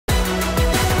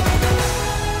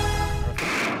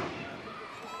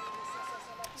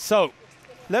So,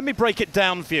 let me break it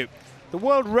down for you. The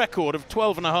world record of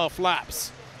 12.5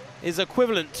 laps is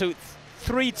equivalent to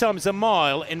 3 times a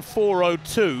mile in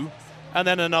 4:02, and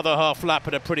then another half lap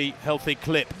at a pretty healthy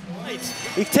clip.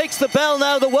 He takes the bell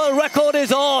now, the world record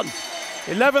is on.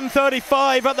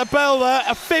 11:35 at the bell there,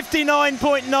 a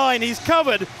 59.9. He's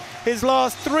covered his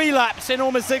last 3 laps in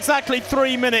almost exactly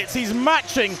 3 minutes. He's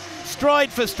matching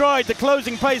stride for stride the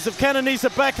closing pace of Kenenisa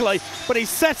Bekele, but he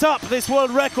set up this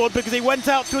world record because he went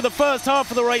out through the first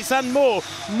half of the race and more,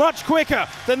 much quicker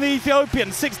than the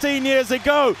Ethiopian 16 years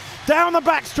ago. Down the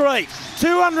back straight,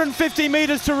 250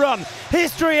 metres to run,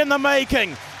 history in the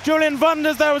making. Julian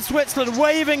Wanda's there with Switzerland,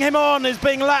 waving him on, is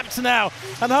being lapped now,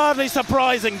 and hardly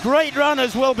surprising. Great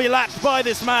runners will be lapped by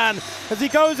this man as he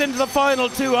goes into the final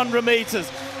 200 metres.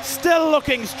 Still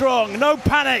looking strong, no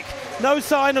panic, no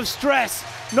sign of stress,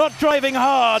 not driving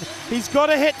hard. He's got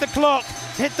to hit the clock,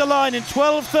 hit the line in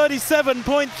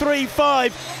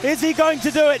 12:37.35. Is he going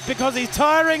to do it? Because he's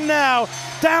tiring now.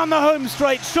 Down the home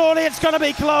straight, surely it's going to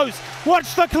be close.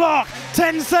 Watch the clock,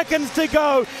 10 seconds to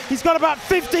go. He's got about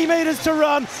 50 metres to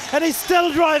run, and he's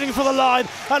still driving for the line.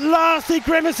 At last he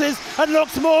grimaces and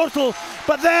looks mortal.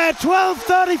 But there,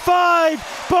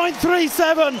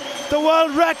 12:35.37. The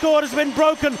world record has been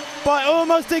broken by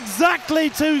almost exactly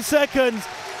 2 seconds.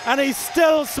 And he's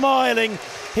still smiling.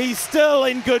 He's still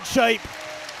in good shape.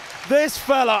 This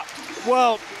fella,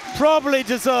 well, probably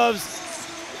deserves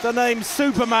the name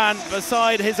Superman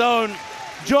beside his own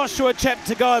Joshua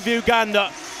Cheptegei of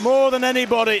Uganda, more than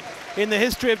anybody in the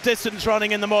history of distance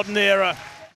running in the modern era.